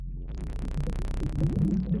You're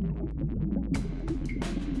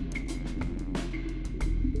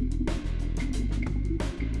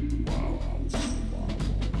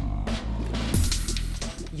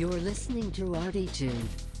listening to Artitude,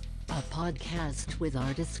 a podcast with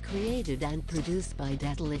artists created and produced by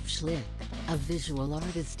Detlef Schlick, a visual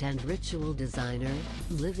artist and ritual designer,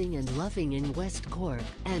 living and loving in West Cork,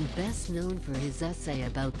 and best known for his essay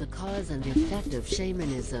about the cause and effect of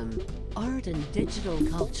shamanism, art and digital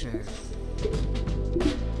culture.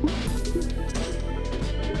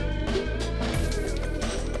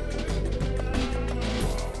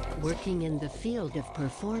 Working in the field of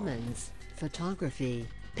performance, photography,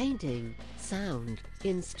 painting, sound,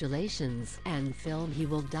 installations, and film, he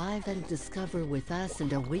will dive and discover with us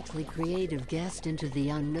and a weekly creative guest into the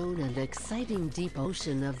unknown and exciting deep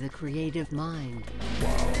ocean of the creative mind.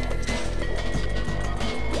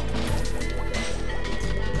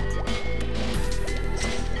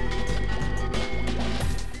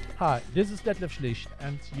 Hi, this is Detlef Schlicht,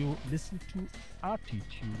 and you listen to Artitude.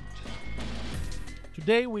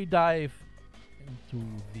 Today we dive into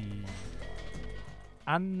the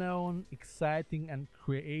unknown, exciting, and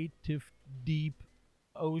creative deep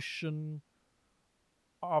ocean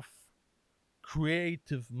of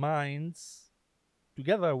creative minds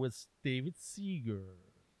together with David Seeger.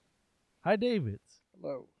 Hi, David.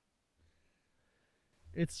 Hello.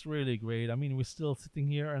 It's really great. I mean, we're still sitting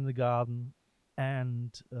here in the garden,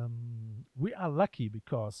 and we are lucky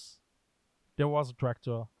because there was a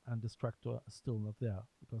tractor, and this tractor is still not there.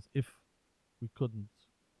 Because if we couldn't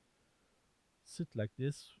sit like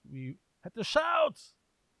this, we had to shout.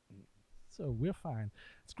 So we're fine.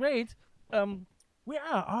 It's great. We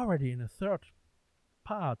are already in the third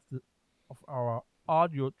part of our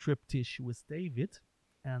audio triptych with David,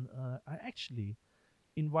 and I actually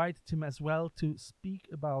invited him as well to speak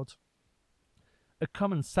about a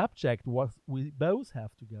common subject what we both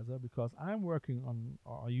have together, because I'm working on,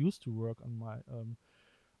 or I used to work on my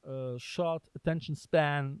short attention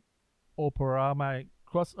span opera, my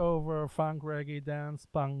crossover funk, reggae, dance,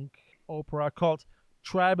 punk opera called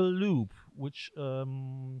Tribal Loop, which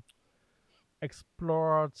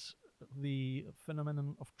explored the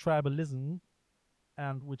phenomenon of tribalism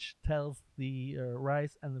and which tells the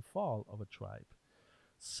rise and the fall of a tribe.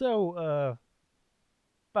 So,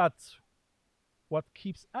 but what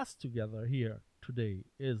keeps us together here today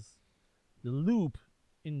is the loop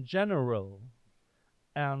in general.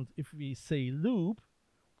 And if we say loop,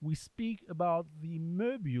 we speak about the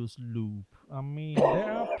Möbius loop. I mean,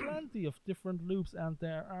 there are plenty of different loops, and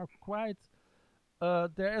there are quite.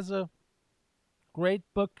 There is a great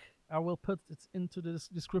book, I will put it into the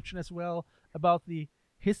description as well, about the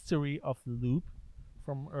history of the loop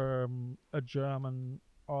from a German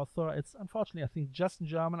author. It's unfortunately, I think, just in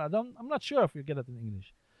German. I'm not sure if you get it in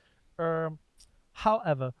English.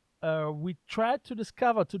 However, we tried to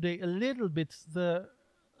discover today a little bit the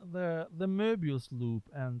Möbius loop,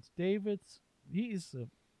 and David, he is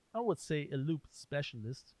I would say a loop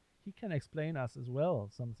specialist. He can explain us as well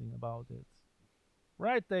something about it.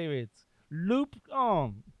 Right, David? Loop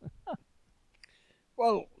on.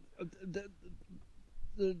 Well,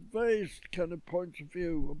 the various kind of points of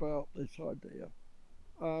view about this idea.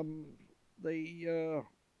 I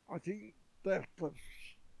think that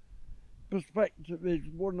perspective is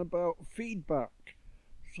one about feedback,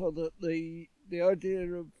 so that the idea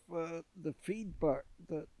of the feedback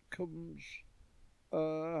that comes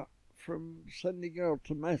from sending out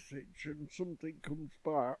a message and something comes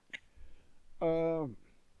back,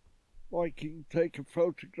 like you can take a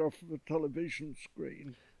photograph of a television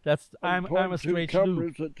screen. I'm a straight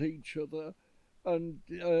cameras loop. at each other, and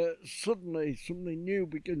suddenly something new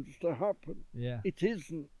begins to happen. Yeah. It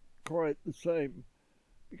isn't quite the same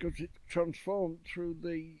because it's transformed through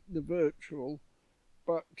the virtual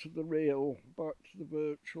back to the real, back to the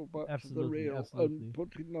virtual, back Absolutely, to the real, absolutely. and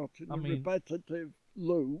putting that in a repetitive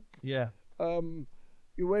loop. Yeah.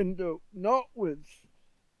 You end up not with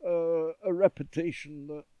a repetition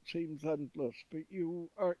that seems endless, but you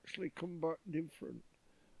actually come back different.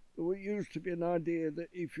 There used to be an idea that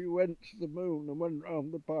if you went to the moon and went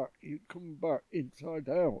round the back, you'd come back inside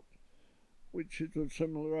out, which is a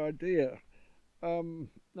similar idea.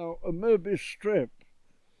 Now, a Möbius strip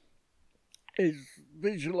is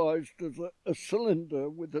visualized as a cylinder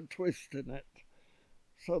with a twist in it,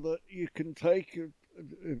 so that you can take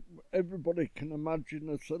everybody can imagine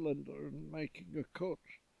a cylinder and making a cut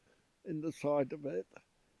in the side of it,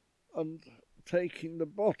 and taking the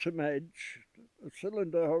bottom edge. A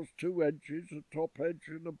cylinder has two edges, a top edge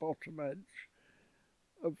and a bottom edge,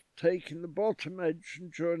 of taking the bottom edge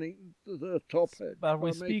and joining the top edge. But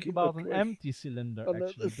we by speak making about the an twist. empty cylinder, And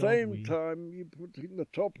actually, at the don't same we? time, you're putting the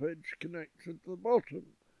top edge connected to the bottom.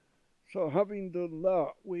 So having done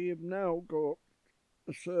that, we have now got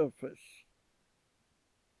a surface.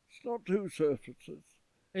 It's not two surfaces.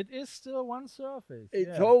 It is still one surface.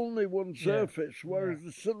 It's yeah. only one Yeah, surface, whereas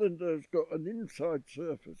the cylinder's got an inside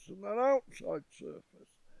surface and an outside surface.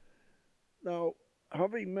 Now,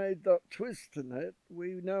 having made that twist in it,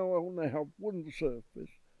 we now only have one surface,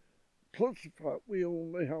 plus the fact we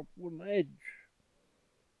only have one edge.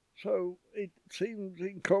 So it seems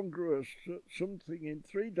incongruous that something in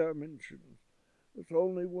 3 dimensions has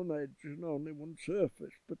only one edge and only one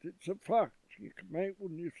surface, but it's a fact. You can make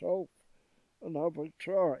one yourself and have a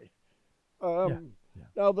try. Yeah.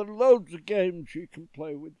 Now, there are loads of games you can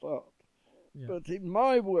play with that. Yeah. But in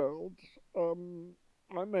my world,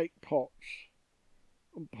 I make pots.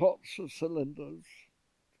 And pots are cylinders,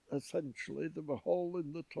 essentially. There's a hole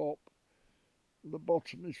in the top. The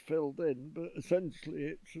bottom is filled in, but essentially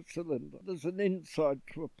it's a cylinder. There's an inside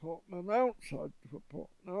to a pot and an outside to a pot.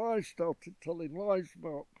 Now, I started telling lies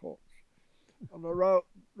about pots. And I wrote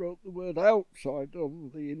the word outside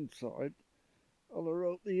on the inside. And I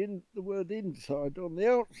wrote the word inside on the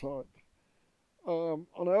outside. And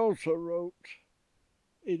I also wrote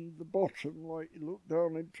in the bottom, like you look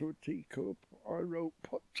down into a teacup, I wrote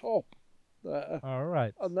pot top there. All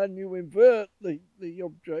right. And then you invert the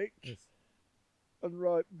object Yes. and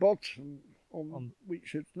write bottom on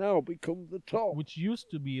which has now become the top. Which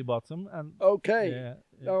used to be a bottom, and Okay. yeah.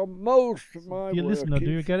 Now, most of my Dear work listener,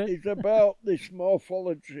 do you get it? is about this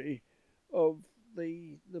morphology of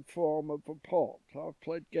the form of a pot. I've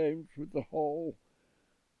played games with the hole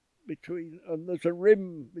between, and there's a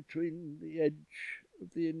rim between the edge of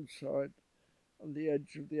the inside and the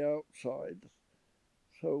edge of the outside.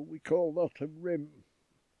 So we call that a rim.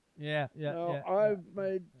 Yeah. Now, I've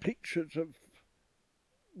made pictures of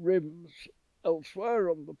rims elsewhere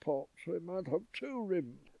on the pot, so it might have 2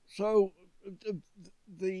 rims. So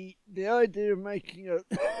the idea of making a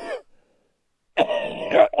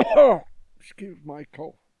excuse my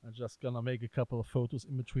cough. I'm just gonna make a couple of photos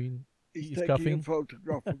in between. He's He's taking coughing. a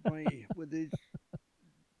photograph of me with his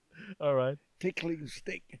All right. tickling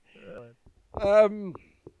stick. All right.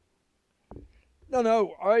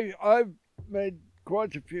 No, I've made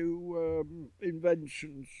quite a few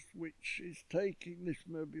inventions, which is taking this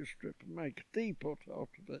Möbius strip and make a teapot out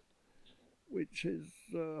of it, which is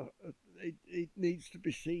it needs to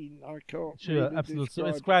be seen. I can't. Sure, really absolutely. So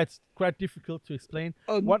it's describe quite difficult to explain.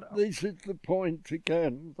 And What? this is the point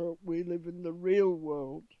again, that we live in the real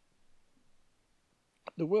world.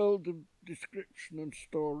 The world of description and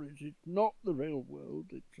stories is not the real world.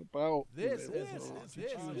 It's about the real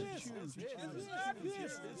world.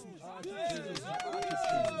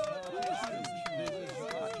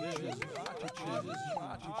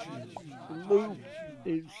 The loop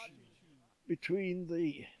is between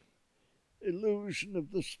the illusion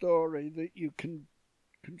of the story that you can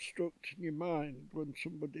construct in your mind when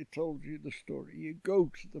somebody told you the story. You go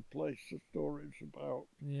to the place the story is about.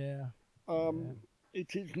 Yeah.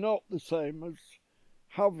 It is not the same as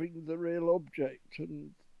having the real object,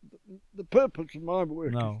 and the purpose of my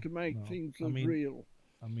work No, is to make no. things I as mean- real.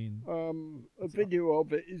 I mean, A video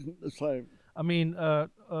of it isn't the same.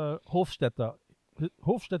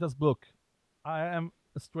 Hofstadter's book, I Am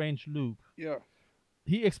a Strange Loop. Yeah,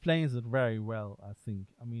 He explains it very well, I think.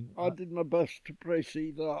 I mean, I did my best to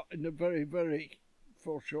precede that in a very, very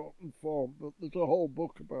foreshortened form, but there's a whole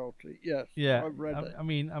book about it. Yes, yeah. I've read it. I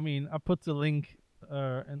mean, I put the link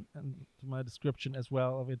and to my description as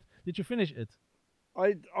well of it. Did you finish it?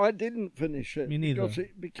 I didn't finish it Me neither. because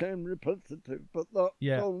it became repetitive, but that's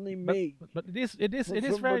Yeah, only But, me. but it is For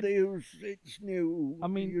very. somebody who's it's new, I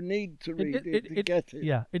mean, you need to read it to get it.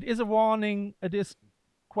 Yeah, it is a warning. It is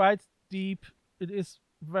quite deep. It is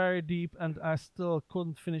very deep, and I still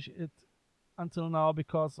couldn't finish it until now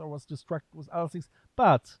because I was distracted with other things.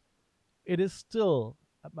 But it is still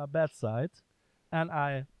at my bedside, and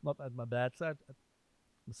I not at my bedside, at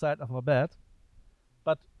the side of my bed.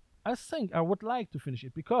 But I think I would like to finish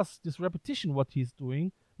it because this repetition, what he's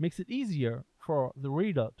doing, makes it easier for the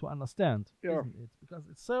reader to understand, Yeah. isn't it? Because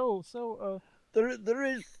it's so. There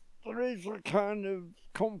is a kind of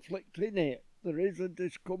conflict in it. There is a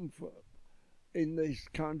discomfort in this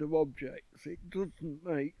kind of objects. It doesn't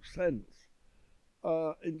make sense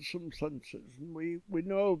in some senses. And we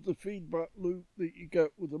know the feedback loop that you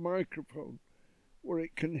get with a microphone, where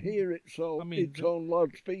it can hear itself, I mean, its own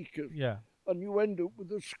loudspeakers, Yeah, and you end up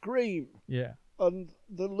with a scream. yeah. And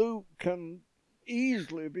the loop can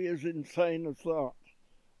easily be as insane as that.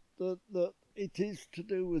 That it is to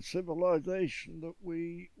do with civilization that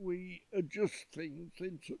we adjust things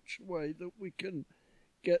in such a way that we can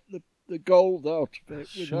get the gold out of it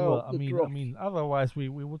Sure. without the dross. I mean, otherwise we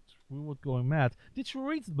would go mad. Did you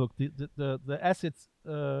read the book, the acid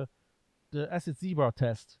zebra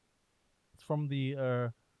test? It's from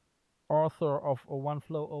the author of One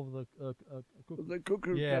Flow Over the Cuckoo. The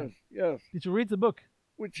cuckoo Yeah. test, yes. Did you read the book?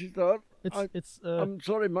 Which is that? It's I'm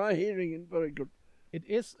sorry, my hearing isn't very good. it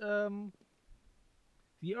is the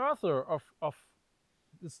author of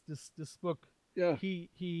this book. Yeah.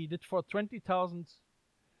 He did for 20,000,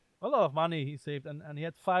 a lot of money he saved, and he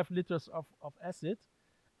had 5 liters of acid,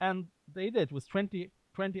 and they did with 20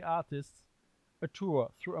 artists a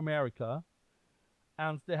tour through America,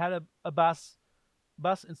 and they had a bus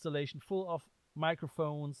installation full of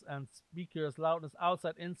microphones and speakers, loudness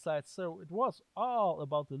outside, inside. So it was all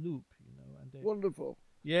about the loop, and they, Wonderful.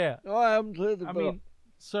 yeah. No, I haven't heard I about mean,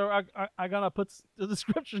 so I gonna put the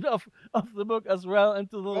description of the book as well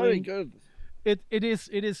into the Very link. good. It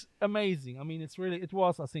is amazing. I mean, I think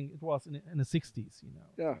it was in the 60s,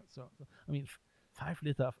 Yeah. So I mean, 5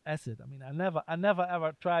 liter of acid. I mean, I never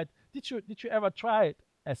ever tried. Did you ever try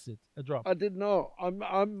acid, a drop? I did not.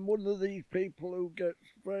 I'm one of these people who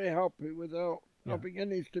gets very happy without Yeah. having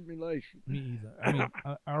any stimulation. Me either. I mean,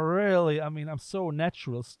 I really, I'm so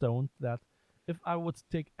natural stoned that if I would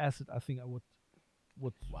take acid, I think I would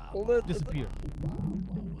Well, disappear.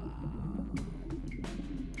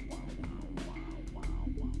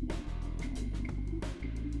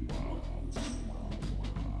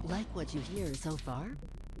 Like what you hear so far?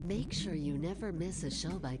 Make sure you never miss a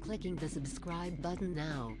show by clicking the subscribe button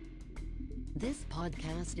now. This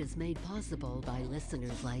podcast is made possible by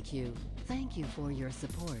listeners like you. Thank you for your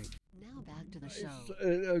support. Now back to the show.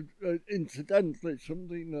 It's incidentally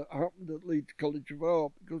something that happened at Leeds College of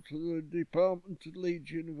Art because of the department at Leeds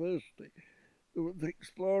University that was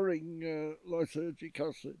exploring lysergic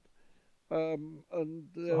acid. And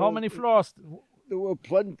So how many floors? there were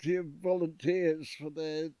plenty of volunteers for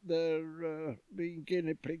their being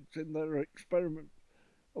guinea pigs in their experiment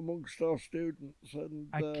amongst our students, and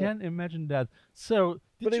I can imagine that. So,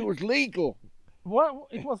 but it was legal. What?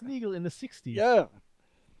 It was legal in the 60s. Yeah.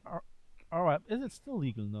 All right. Is it still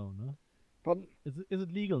legal? No. Pardon? Is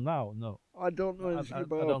it legal now? No. I don't know anything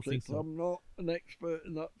about don't it. think so. I'm not an expert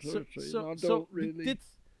in that territory. So, and I don't really.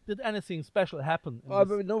 Did anything special happen? I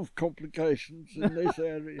have enough complications in this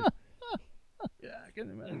area. Yeah, I can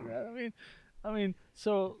imagine that. I mean.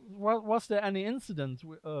 So, was there any incident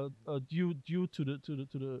due to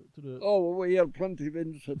the? Oh, well, we had plenty of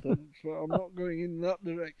incidents, but I'm not going in that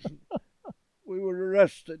direction. We were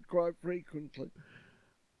arrested quite frequently.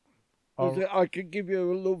 I could give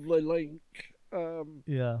you a lovely link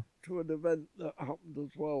to an event that happened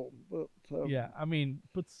as well. But yeah, I mean,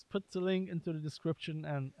 put the link into the description,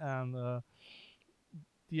 and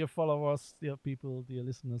dear followers, dear people, dear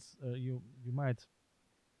listeners, you might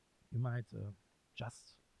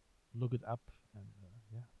just look it up, and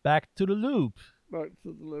yeah, back to the loop. Back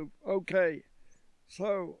to the loop. Okay.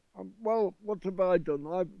 So, well, what have I done?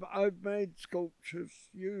 I've made sculptures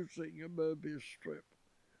using a Möbius strip,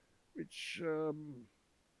 which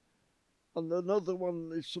and another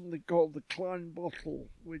one is something called the Klein bottle,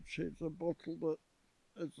 which is a bottle that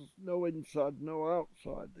has no inside, no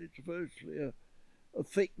outside. It's virtually a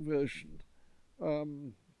thick version.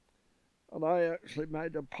 And I actually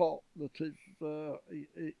made a pot that is,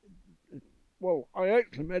 well, I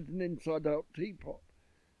actually made an inside-out teapot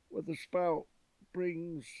where the spout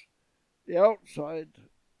brings the outside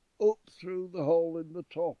up through the hole in the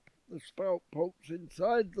top. The spout pokes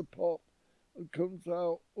inside the pot and comes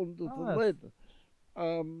out under the lid.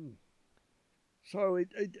 So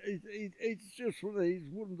it's just one of these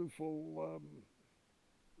wonderful,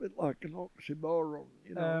 bit like an oxymoron,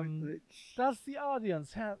 Does the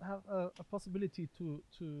audience have a possibility to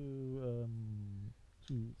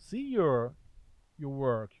see your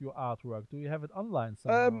work, your artwork? Do you have it online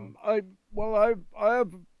somehow? I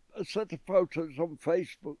have a set of photos on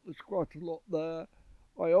Facebook. There's quite a lot there.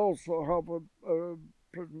 I also have a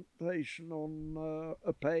presentation on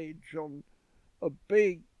a page on a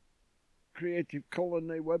big Creative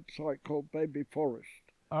Colony website called Baby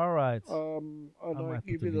Forest. All right. And I might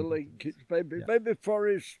give put you the the link link. into It's Yeah.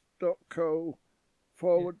 babyforest.co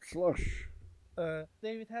 /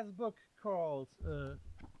 David has a book called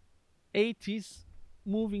 80s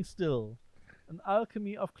Moving Still, An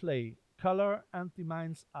Alchemy of Clay, Color and the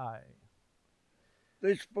Mind's Eye.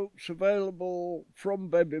 This book's available from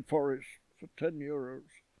Baby Forest for €10.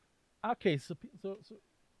 Okay, so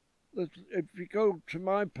If you go to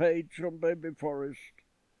my page on Baby Forest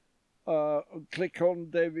and click on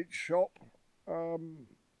David's shop,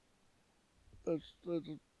 there's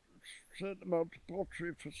a certain amount of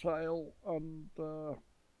pottery for sale and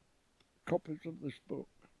copies of this book.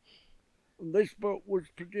 And this book was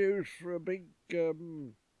produced for a big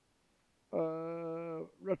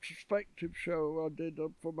retrospective show I did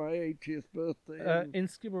for my 80th birthday In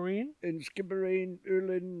Skibbereen? in Skibbereen,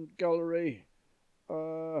 Ullin Gallery.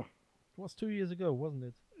 It was 2 years ago, wasn't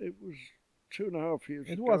it? It was 2.5 years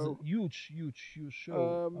It ago. was a huge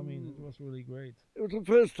show. I mean, it was really great. It was the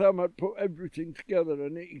first time I'd put everything together,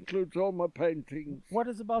 and it includes all my paintings. What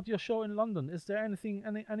is about your show in London? Is there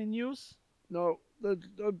any news? No,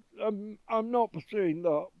 I'm not pursuing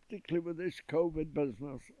that, particularly with this COVID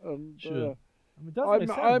business. And Sure. I mean, it does make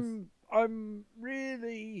sense. I'm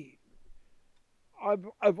really.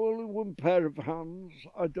 I've only one pair of hands.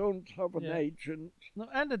 I don't have an Yeah. agent. No,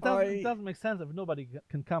 and it doesn't make sense if nobody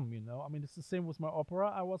can come. I mean, it's the same with my opera.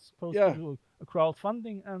 I was supposed Yeah. to do a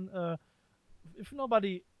crowdfunding, and if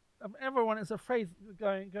nobody, if everyone is afraid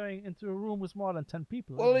going into a room with more than 10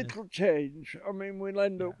 people. Well, I mean, it'll change. I mean, we'll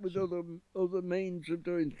end up Yeah, with sure. other means of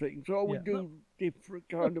doing things, or we Yeah, do no. different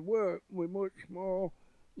kind of work. We're much more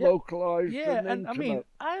Yeah, localized yeah, and and I mean, intimate.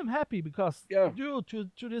 I am happy because Yeah. due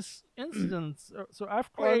to this incident, so I've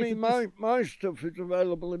Well, I created mean, this. my stuff is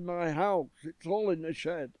available in my house. It's all in the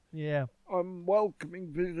shed. Yeah, I'm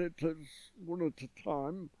welcoming visitors one at a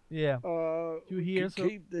time. yeah. You hear, so-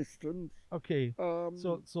 keep distance. Okay.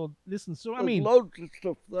 So listen. So I there's mean, loads of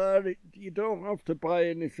stuff there. You don't have to buy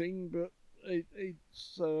anything, but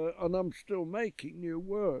it's and I'm still making new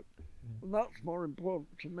work, and that's more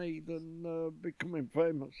important to me than becoming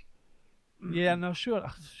famous. yeah, no, sure.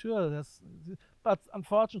 But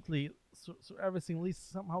unfortunately, so everything leads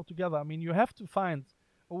somehow together. I mean, you have to find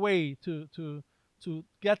a way to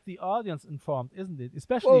get the audience informed, isn't it?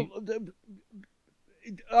 Especially. Well,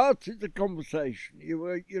 art is a conversation.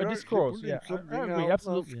 You're A actually discourse, putting yeah. something I agree out,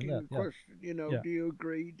 absolutely in asking that, a yeah. question. Yeah. Do you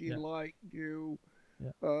agree? Do you Yeah. like? Do you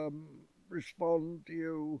Yeah. respond? Do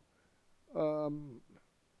you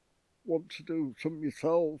want to do some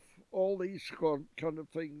yourself? All these kind of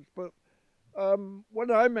things. But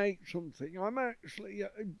when I make something, I'm actually,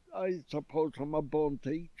 I suppose I'm a born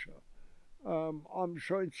teacher. I'm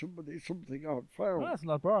showing somebody something I've found. Well, that's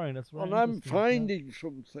not boring. That's very And I'm interesting, yeah. finding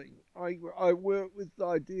something. I work with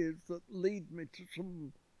ideas that lead me to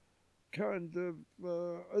some kind of.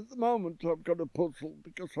 At the moment, I've got a puzzle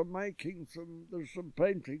because I'm making there's some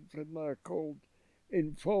paintings in there called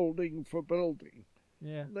Enfolding for Building.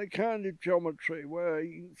 Yeah. The kind of geometry where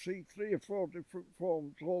you can see 3 or 4 different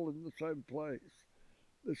forms all in the same place.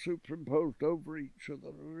 They're superimposed over each other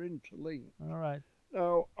or interlinked. All right.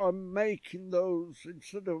 Now, I'm making those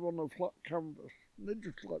instead of on a flat canvas. They're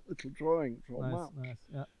just like little drawings or Nice. maps. Nice.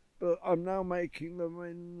 Yeah. But I'm now making them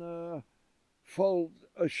in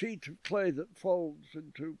a sheet of clay that folds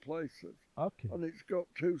in 2 places. Okay. And it's got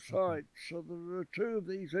 2 sides. So there are 2 of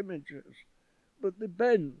these images, but they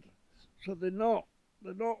bend. So they're not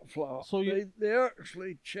flat. So they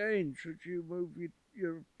actually change as you move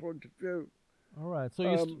your point of view. All right. So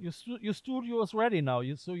your studio is ready now.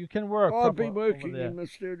 So you can work. I've been proper over working there. in the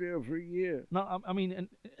studio for a year. No, I mean,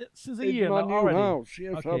 since a In year my now new already. house,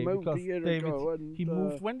 yes, I Okay, moved a because year David, ago. And he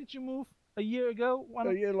moved. When did you move? A year ago.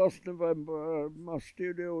 a year last November. My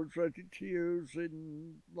studio was ready to use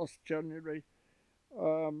in last January.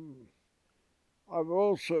 I've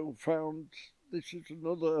also found this is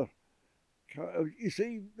another. You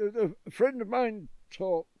see, a friend of mine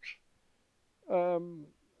talked. A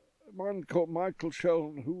man called Michael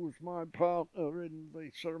Schoen, who was my partner in the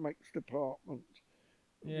ceramics department.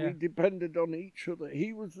 Yeah. We depended on each other.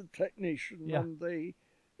 He was the technician, Yeah. and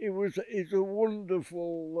he's a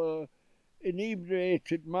wonderful,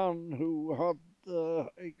 inebriated man who had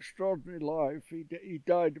extraordinary life. He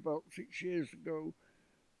died about 6 years ago,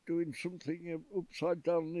 doing something upside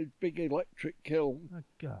down in his big electric kiln. Oh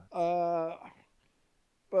God.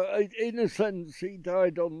 But in a sense, he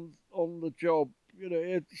died on the job. He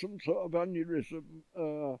had some sort of aneurysm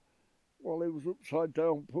while he was upside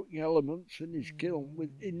down putting elements in his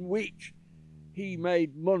kiln, in which he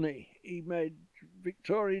made money. He made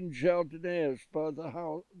Victorian jardinières by the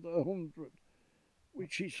 100,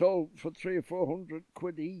 which he sold for 300 or 400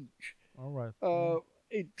 quid each. All right.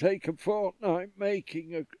 He'd take a fortnight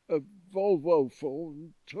making a Volvo full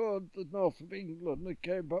and toured the north of England and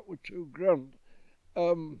came back with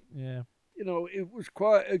 £2,000. Yeah. It was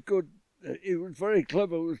quite a good. It was very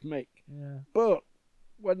clever with Mick. Yeah. But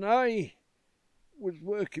when I was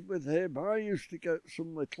working with him, I used to get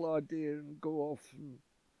some little idea and go off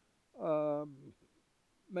and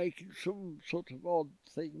making some sort of odd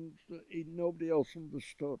things that nobody else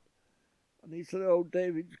understood. And he said, "Oh,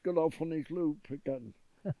 David's got off on his loop again."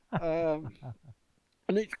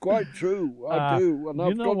 And it's quite true. I do, and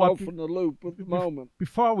I've gone off on the loop at the moment.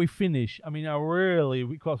 Before we finish, I mean, I really,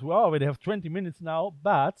 because we already have 20 minutes now,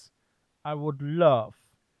 but I would love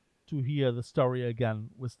to hear the story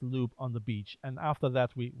again with the loop on the beach, and after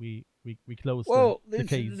that we close the this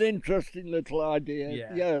case. is an interesting little idea.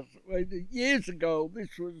 Yeah. Yes, well, years ago,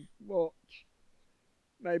 this was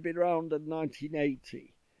maybe around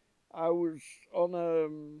 1980. I was on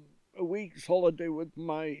a week's holiday with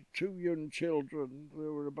my two young children. They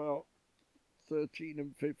were about 13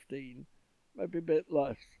 and 15, maybe a bit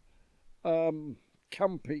less,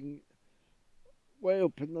 camping way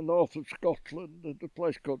up in the north of Scotland at a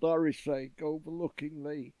place called Arisaig, overlooking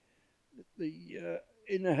the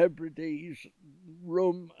Inner Hebrides,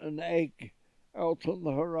 rum and egg out on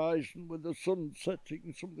the horizon with the sun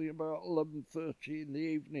setting something about 11:30 in the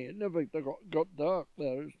evening. It never got dark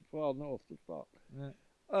there, as far north as that. Yeah.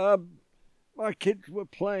 My kids were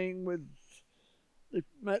playing with, they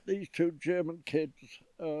met these two German kids,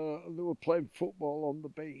 and they were playing football on the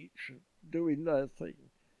beach, doing their thing.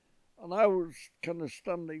 And I was kind of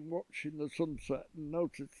standing watching the sunset and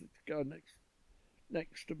noticed this guy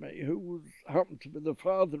next to me who happened to be the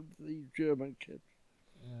father of these German kids.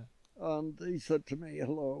 Yeah. And he said to me,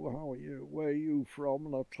 "Hello, how are you? Where are you from?"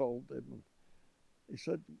 And I told him. And I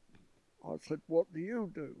said, "What do you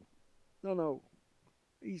do?" No.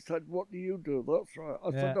 He said, "What do you do?" That's right.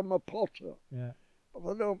 I said, "I'm a potter." Yeah. But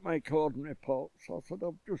I don't make ordinary pots. I said,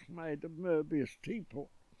 "I've just made a Möbius teapot."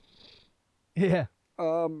 Yeah.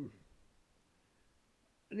 And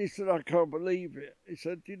he said, "I can't believe it." He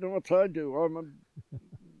said, "Do you know what I do? I'm a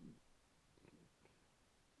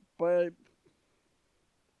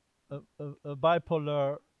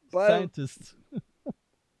bipolar scientist."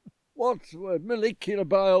 What's the word? Molecular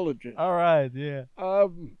biologist. All right, yeah.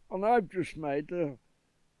 And I've just made a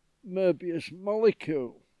Möbius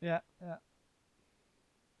molecule. Yeah.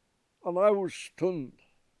 And I was stunned.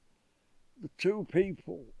 The two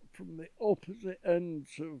people from the opposite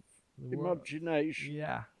ends of imagination.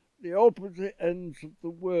 Yeah. The opposite ends of the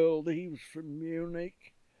world. He was from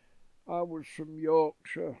Munich. I was from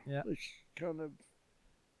Yorkshire. Yeah. This kind of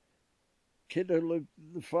kid who lived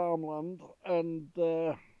in the farmland. And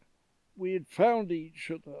we had found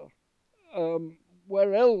each other.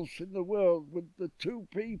 Where else in the world would the two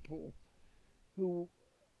people who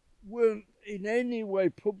weren't in any way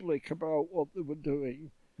public about what they were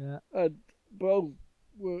doing had both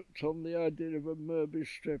worked on the idea of a Möbius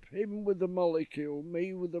strip, him with a molecule,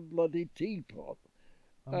 me with a bloody teapot.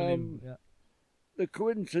 The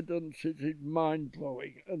coincidences is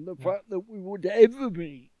mind-blowing, and the fact that we would ever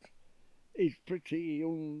meet is pretty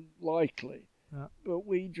unlikely. Yeah. But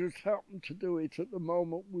we just happened to do it at the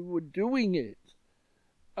moment we were doing it.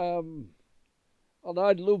 And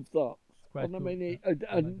I loved that. And cool. I mean,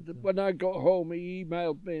 when I got home, he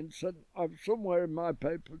emailed me and said, "I've somewhere in my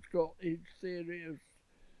paper's got his theory as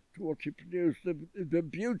to what he produced." The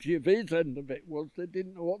beauty of his end of it was they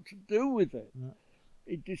didn't know what to do with it. Yeah.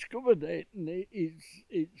 He discovered it, and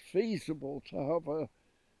it's feasible to have a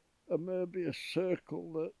Möbius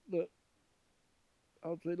circle that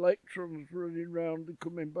has electrons running round and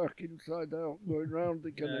coming back inside out, going round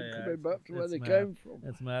again and coming back to where they came from.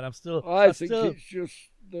 It's mad. I think it's just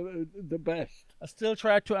the best. I still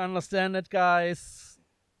try to understand it, guys.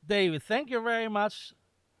 David, thank you very much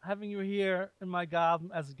having you here in my garden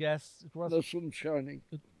as a guest. It was the sun shining.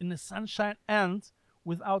 In the sunshine, and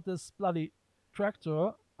without this bloody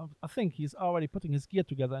tractor, I think he's already putting his gear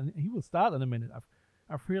together, and he will start in a minute.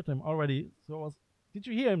 I've heard him already. So did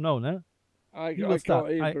you hear him? No. I can't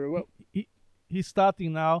hear very well. He's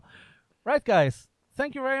starting now. Right, guys.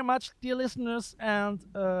 Thank you very much, dear listeners, and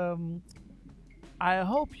I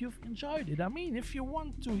hope you've enjoyed it. I mean, if you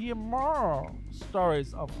want to hear more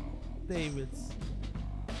stories of David's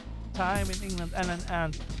time in England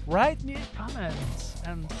and write me a comment,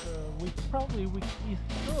 and we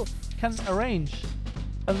still can arrange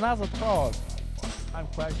another talk. I'm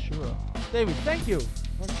quite sure. David, thank you.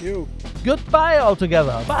 Thank you. Goodbye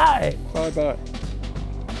altogether. Bye. Bye.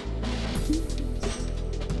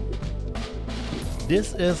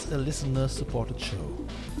 This is a listener-supported show.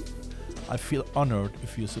 I feel honored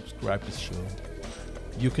if you subscribe this show.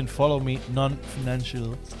 You can follow me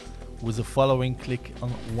non-financial with the following click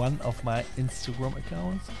on one of my Instagram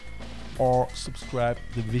accounts, or subscribe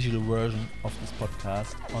the visual version of this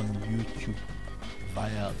podcast on YouTube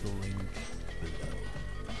via the link below.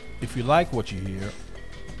 If you like what you hear,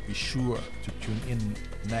 be sure to tune in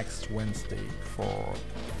next Wednesday for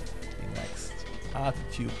the next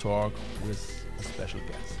Attitude Talk with a special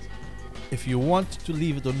guest. If you want to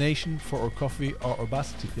leave a donation for a coffee or a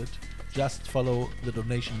bus ticket, just follow the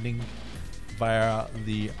donation link via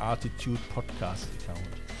the Artitude podcast account.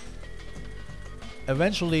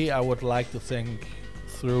 Eventually, I would like to thank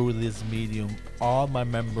through this medium all my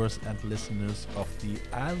members and listeners of the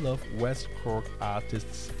I Love West Cork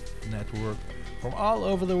Artists Network from all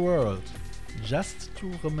over the world. Just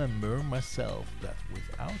to remember myself that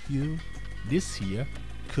without you, this here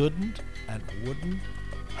couldn't and wouldn't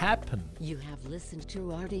happen. You have listened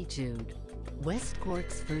to Artitude, West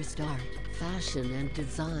Cork's first art, fashion and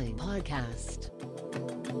design podcast.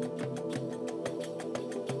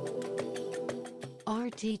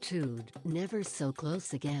 Artitude, never so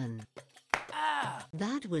close again.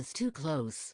 That was too close.